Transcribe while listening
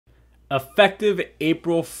Effective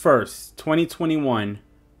April 1st, 2021,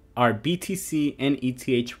 our BTC and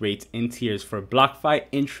ETH rates and tiers for Blockfi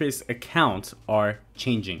interest accounts are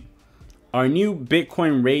changing. Our new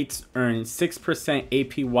Bitcoin rates earn 6%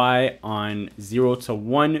 APY on 0 to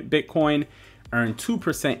 1 Bitcoin, earn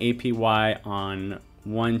 2% APY on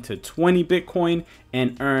 1 to 20 Bitcoin,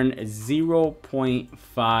 and earn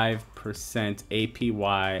 0.5%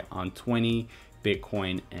 APY on 20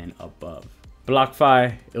 Bitcoin and above.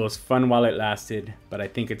 Blockfi, it was fun while it lasted, but I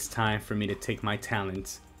think it's time for me to take my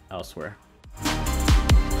talents elsewhere.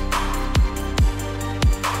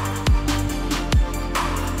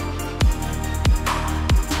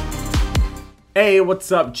 Hey,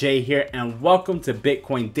 what's up? Jay here, and welcome to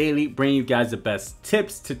Bitcoin Daily, bringing you guys the best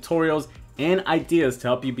tips, tutorials, and ideas to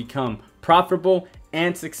help you become profitable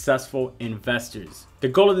and successful investors. The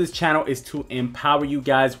goal of this channel is to empower you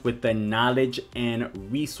guys with the knowledge and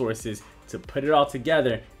resources to put it all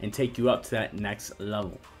together and take you up to that next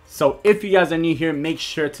level. So if you guys are new here, make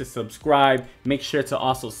sure to subscribe, make sure to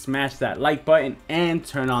also smash that like button and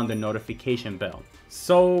turn on the notification bell.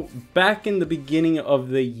 So back in the beginning of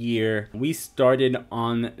the year, we started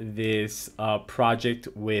on this project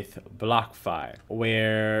with Blockfi,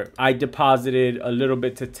 where I deposited a little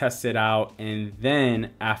bit to test it out, and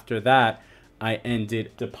then after that I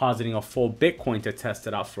ended depositing a full Bitcoin to test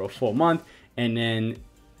it out for a full month, and then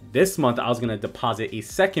this month I was going to deposit a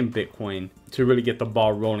second Bitcoin to really get the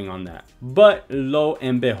ball rolling on that. But lo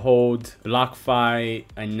and behold, Blockfi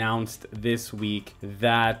announced this week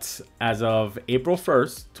that as of April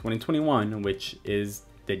 1st, 2021, which is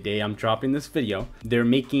the day I'm dropping this video, they're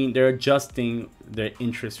adjusting the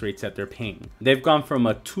interest rates that they're paying. They've gone from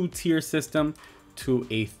a 2-tier system to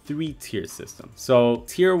a 3-tier system. So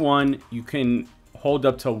tier 1, you can hold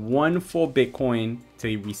up to 1 full Bitcoin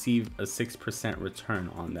to receive a 6%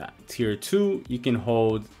 return on that. Tier 2, you can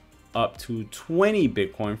hold up to 20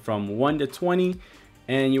 Bitcoin from 1 to 20,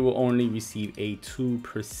 and you will only receive a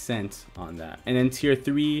 2% on that. And then tier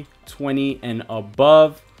 3, 20 and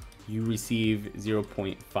above, you receive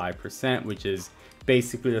 0.5%, which is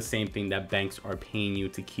basically the same thing that banks are paying you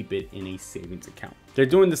to keep it in a savings account. They're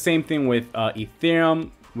doing the same thing with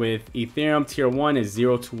Ethereum. With Ethereum, tier 1 is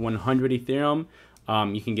 0 to 100 Ethereum.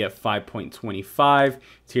 You can get 5.25.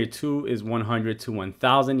 Tier 2 is 100 to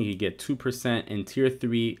 1000. You can get 2%. And tier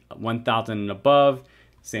 3, 1000 and above,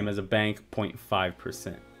 same as a bank,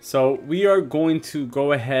 0.5%. So we are going to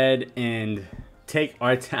go ahead and take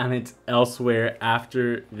our talents elsewhere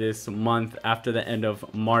after this month. After the end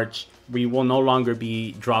of March, we will no longer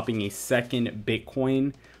be dropping a second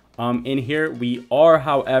Bitcoin in here. We are,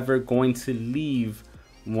 however, going to leave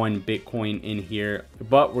 1 Bitcoin in here,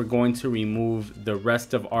 but we're going to remove the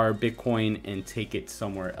rest of our Bitcoin and take it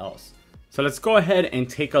somewhere else. So let's go ahead and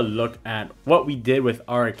take a look at what we did with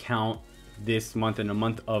our account this month, in the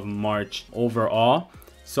month of March overall.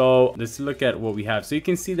 So let's look at what we have. So you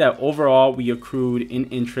can see that overall we accrued in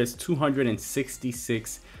interest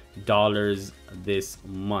 $266 this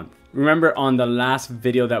month. Remember on the last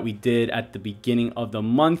video that we did at the beginning of the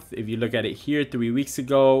month, if you look at it here 3 weeks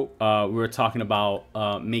ago, we were talking about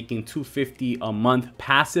making $250 a month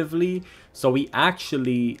passively. So we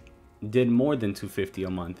actually did more than $250 a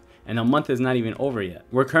month, and a month is not even over yet.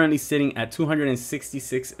 We're currently sitting at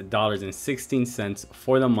 $266.16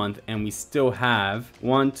 for the month, and we still have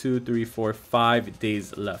 5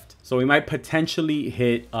 days left. So we might potentially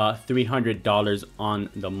hit $300 on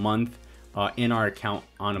the month in our account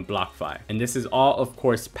on a Blockfi. And this is all, of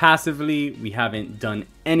course, passively. We haven't done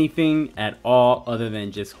anything at all other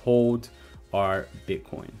than just hold our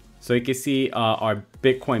Bitcoin. So you can see our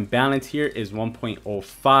Bitcoin balance here is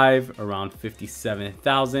 1.05, around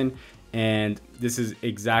 57,000. And this is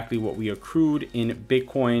exactly what we accrued in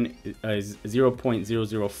Bitcoin, is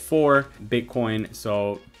 0.004 Bitcoin.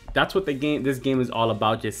 So that's what this game is all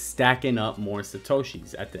about, just stacking up more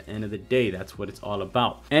Satoshis. At the end of the day, that's what it's all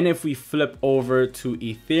about. And if we flip over to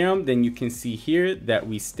Ethereum, then you can see here that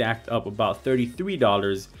we stacked up about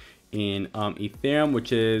 $33 in Ethereum,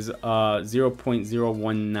 which is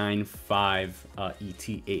 0.0195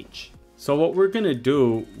 ETH. So what we're gonna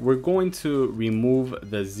do, we're going to remove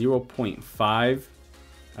the 0.05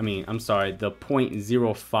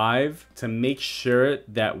 to make sure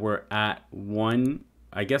that we're at 1.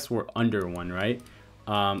 I guess we're under 1, right?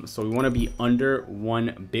 So we want to be under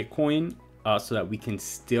 1 Bitcoin so that we can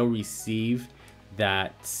still receive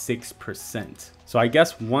that 6%. So I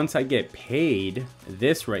guess once I get paid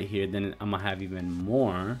this right here, then I'm gonna have even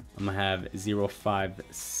more. I'm gonna have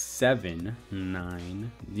 0.579.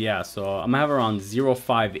 Yeah, so I'm gonna have around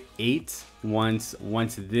 0.58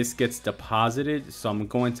 once this gets deposited. So I'm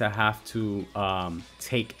going to have to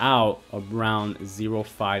take out around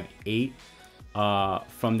 0.58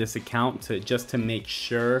 from this account to make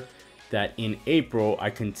sure that in April I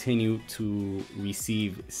continue to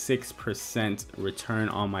receive 6% return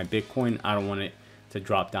on my Bitcoin. I don't want it to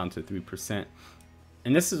drop down to 3%.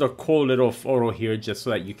 And this is a cool little photo here just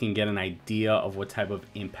so that you can get an idea of what type of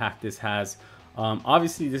impact this has.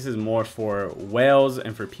 Obviously this is more for whales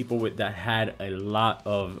and for people that had a lot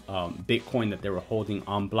of Bitcoin that they were holding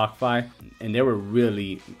on Blockfi, and they were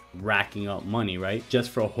really racking up money, right,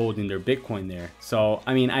 just for holding their Bitcoin there. So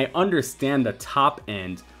I mean, I understand the top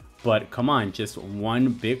end, but come on, just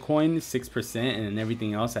one Bitcoin 6% and then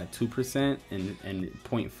everything else at 2% and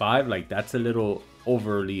 0.5, like that's a little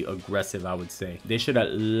overly aggressive, I would say. They should have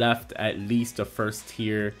left at least a first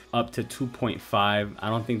tier up to 2.5. I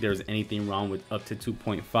don't think there's anything wrong with up to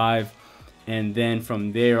 2.5, and then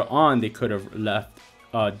from there on they could have left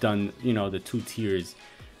done, you know, the 2 tiers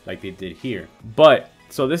like they did here. But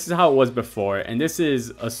so this is how it was before, and this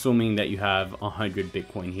is assuming that you have 100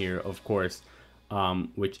 Bitcoin here, of course,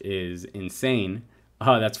 which is insane.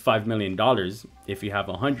 That's $5 million if you have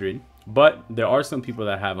 100. But there are some people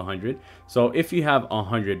that have 100. So if you have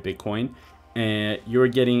 100 Bitcoin and you're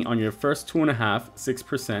getting on your first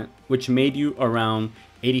 6%, which made you around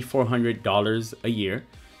 $8,400 a year.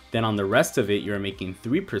 Then on the rest of it, you're making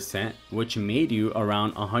 3%, which made you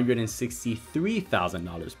around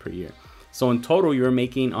 $163,000 per year. So in total, you're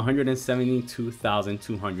making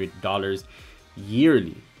 $172,200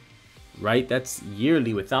 yearly, right? That's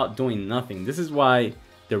yearly without doing nothing. This is why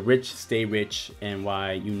the rich stay rich and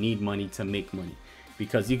why you need money to make money,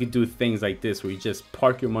 because you could do things like this where you just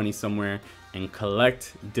park your money somewhere and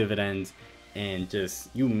collect dividends, and just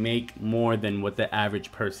you make more than what the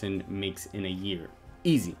average person makes in a year.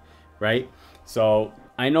 Easy, right? So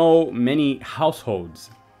I know many households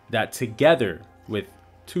that together with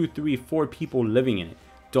 2, 3, 4 people living in it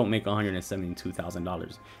don't make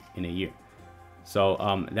 $172,000 in a year. So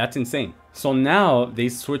that's insane. So now they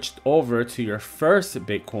switched over to your first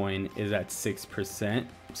Bitcoin is at 6%.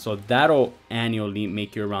 So that'll annually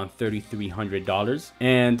make you around $3,300.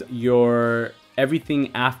 And your everything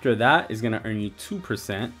after that is going to earn you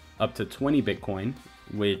 2% up to 20 Bitcoin,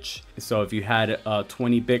 which, so if you had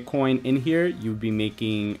 20 Bitcoin in here, you'd be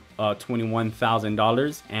making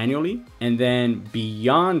 $21,000 annually. And then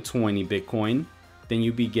beyond 20 Bitcoin, then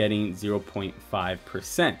you'd be getting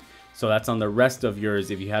 0.5%. So that's on the rest of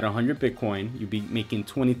yours. If you had 100 Bitcoin, you'd be making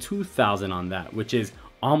 22,000 on that, which is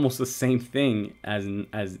almost the same thing as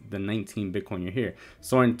the 19 Bitcoin you're here.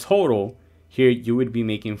 So in total, here you would be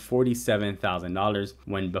making $47,000,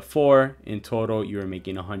 when before in total you were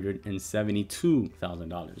making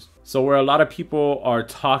 $172,000. So where a lot of people are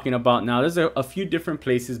talking about now, there's a few different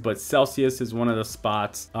places, but Celsius is one of the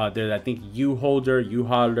spots. There's, I think,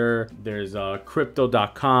 HODL, there's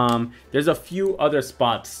crypto.com. There's a few other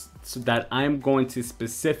spots so that I'm going to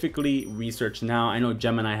specifically research now. I know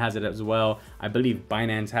Gemini has it as well. I believe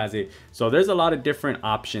Binance has it. So there's a lot of different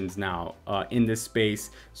options now in this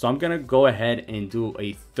space. So I'm gonna go ahead and do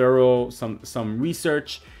a thorough some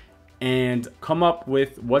research and come up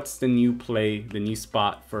with what's the new play, the new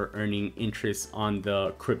spot for earning interest on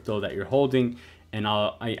the crypto that you're holding. And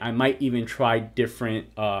I might even try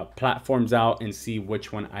different platforms out and see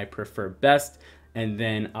which one I prefer best, and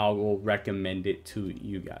then I will recommend it to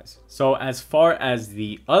you guys. So as far as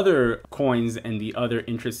the other coins and the other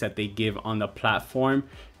interest that they give on the platform,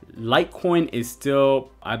 Litecoin is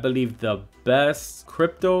still, I believe, the best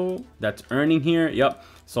crypto that's earning here. Yep.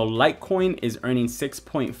 So Litecoin is earning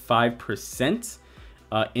 6.5%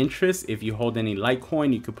 interest. If you hold any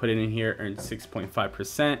Litecoin, you could put it in here, earn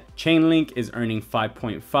 6.5%. Chainlink is earning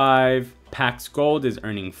 5.5. Pax Gold is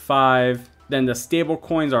earning 5. Then the stable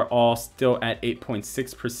coins are all still at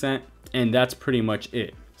 8.6%, and that's pretty much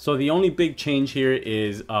it. So the only big change here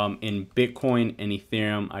is in Bitcoin and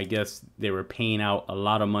Ethereum. I guess they were paying out a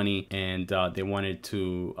lot of money, and they wanted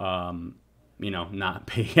to, you know, not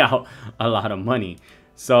pay out a lot of money.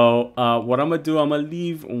 So what I'm gonna do, I'm gonna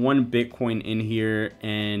leave one Bitcoin in here,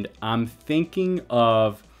 and I'm thinking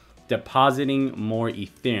of depositing more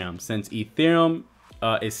Ethereum, since Ethereum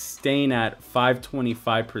is staying at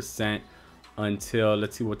 525%. Until,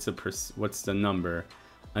 let's see, what's the number,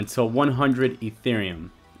 until 100 Ethereum,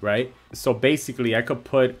 right? So basically I could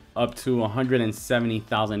put up to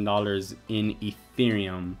 $170,000 in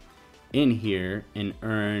Ethereum in here and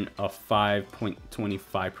earn a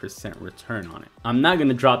 5.25% return on it. I'm not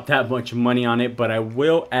gonna drop that much money on it, but I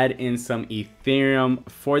will add in some Ethereum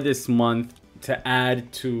for this month to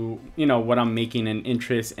add to, you know, what I'm making in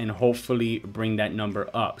interest and hopefully bring that number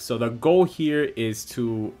up. So the goal here is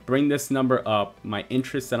to bring this number up, my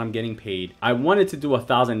interest that I'm getting paid. I wanted to do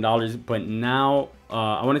 $1,000, but now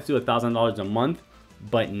I wanted to do $1,000 a month,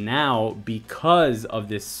 but now because of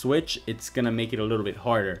this switch, it's gonna make it a little bit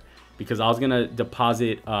harder, because I was gonna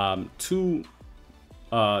deposit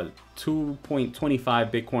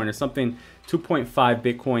 2.25 Bitcoin or something. 2.5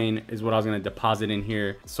 Bitcoin is what I was gonna deposit in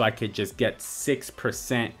here, so I could just get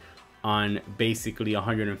 6% on basically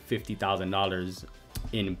 $150,000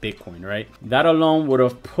 in Bitcoin, right? That alone would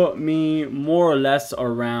have put me more or less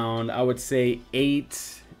around, I would say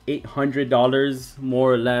 $800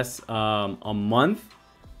 more or less a month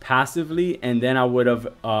passively, and then I would have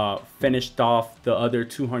finished off the other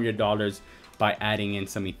 $200 by adding in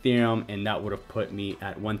some Ethereum, and that would have put me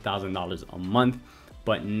at $1,000 a month.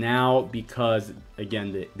 But now, because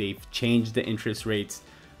again they've changed the interest rates,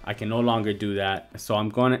 I can no longer do that. So I'm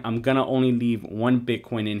gonna only leave one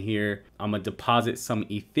Bitcoin in here. I'm gonna deposit some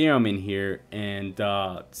Ethereum in here and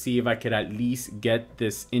see if I could at least get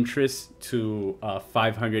this interest to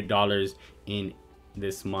 $500 in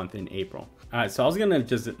this month in April. All right, so I was gonna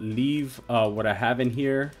just leave what I have in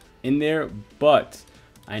here in there, but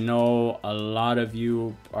I know a lot of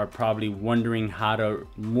you are probably wondering how to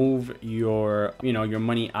move your, your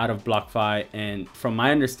money out of Blockfi. And from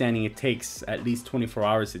my understanding, it takes at least 24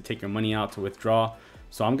 hours to take your money out to withdraw.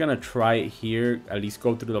 So I'm gonna try it here, at least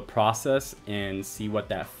go through the process and see what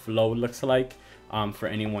that flow looks like for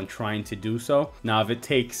anyone trying to do so. Now, if it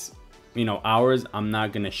takes, hours, I'm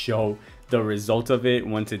not gonna show the result of it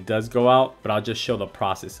once it does go out, but I'll just show the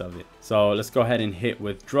process of it. So let's go ahead and hit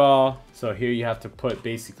withdraw. So here you have to put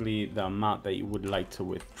basically the amount that you would like to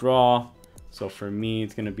withdraw. So for me,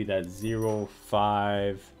 it's gonna be that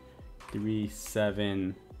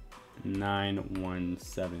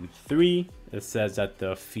 0.5379173. It says that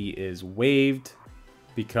the fee is waived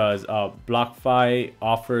because Blockfi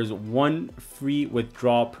offers one free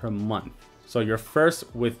withdrawal per month. So your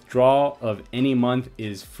first withdrawal of any month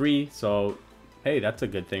is free. So, hey, that's a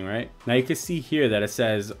good thing, right? Now you can see here that it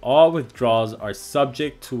says all withdrawals are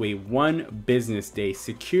subject to a 1 business day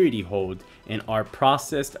security hold and are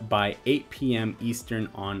processed by 8 p.m. Eastern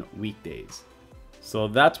on weekdays. So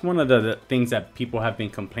that's one of the things that people have been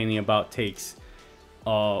complaining about. Takes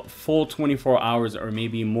a full 24 hours or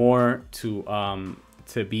maybe more to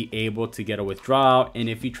be able to get a withdrawal. And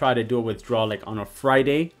if you try to do a withdrawal like on a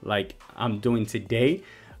Friday, like I'm doing today,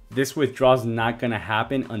 this withdrawal is not going to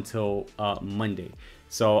happen until Monday.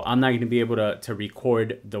 So I'm not going to be able to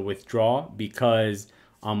record the withdrawal because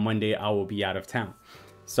on Monday I will be out of town.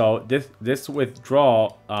 So this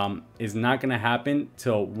withdrawal is not going to happen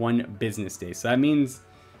till 1 business day. So that means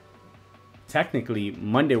technically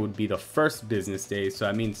Monday would be the first business day. So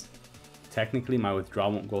that means technically my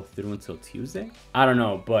withdrawal won't go through until Tuesday. I don't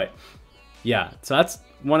know, but yeah, so that's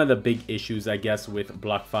one of the big issues, I guess, with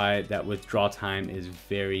Blockfi. That withdrawal time is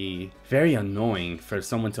very, very annoying for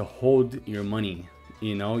someone to hold your money,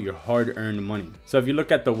 your hard-earned money. So if you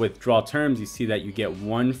look at the withdrawal terms, you see that you get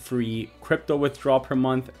 1 free crypto withdrawal per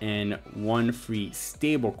month and 1 free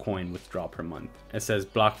stablecoin withdrawal per month. It says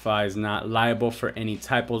Blockfi is not liable for any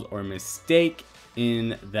typos or mistake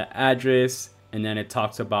in the address. And then it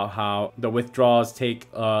talks about how the withdrawals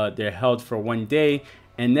they're held for 1 day.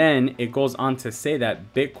 And then it goes on to say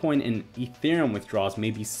that Bitcoin and Ethereum withdrawals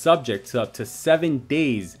may be subject to up to 7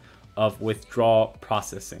 days of withdrawal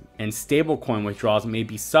processing. And stablecoin withdrawals may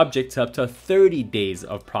be subject to up to 30 days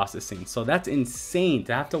of processing. So that's insane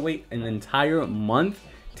to have to wait an entire month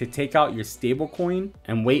to take out your stablecoin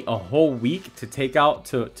and wait a whole week to take out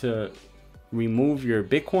to remove your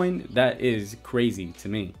Bitcoin. That is crazy to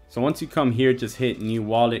me. So once you come here, just hit new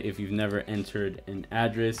wallet if you've never entered an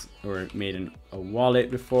address or made a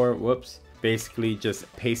wallet before. Whoops. Basically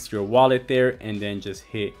just paste your wallet there and then just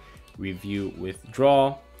hit review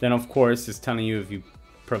withdrawal. Then of course it's telling you if you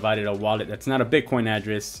provided a wallet that's not a Bitcoin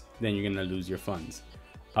address, then you're gonna lose your funds.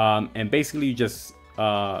 And basically you just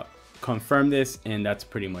confirm this and that's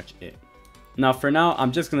pretty much it. Now for now,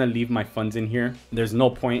 I'm just gonna leave my funds in here. There's no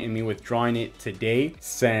point in me withdrawing it today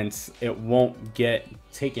since it won't get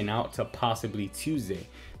taken out to possibly Tuesday.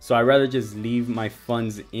 So I'd rather just leave my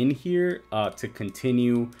funds in here to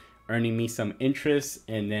continue earning me some interest.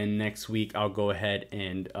 And then next week, I'll go ahead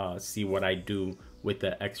and see what I do with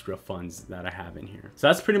the extra funds that I have in here. So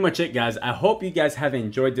that's pretty much it, guys. I hope you guys have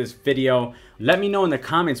enjoyed this video. Let me know in the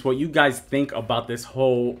comments what you guys think about this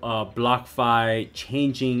whole Blockfi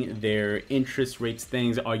changing their interest rates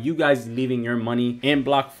things. Are you guys leaving your money in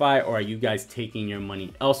Blockfi, or are you guys taking your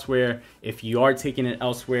money elsewhere? If you are taking it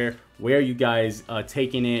elsewhere, where are you guys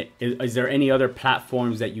taking it? Is there any other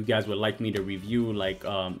platforms that you guys would like me to review, like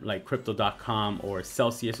crypto.com or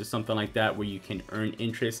Celsius or something like that, where you can earn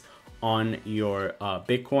interest on your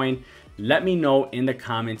Bitcoin? Let me know in the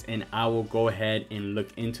comments and I will go ahead and look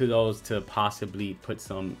into those to possibly put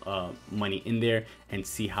some money in there and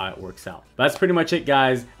see how it works out. But that's pretty much it,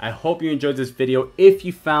 guys. I hope you enjoyed this video. If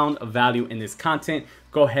you found value in this content,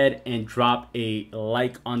 go ahead and drop a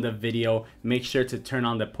like on the video. Make sure to turn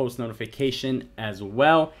on the post notification as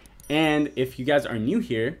well. And if you guys are new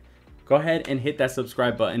here, go ahead and hit that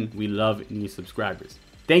subscribe button. We love new subscribers.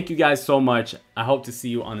 Thank you guys so much. I hope to see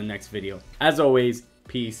you on the next video. As always,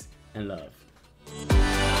 peace and love.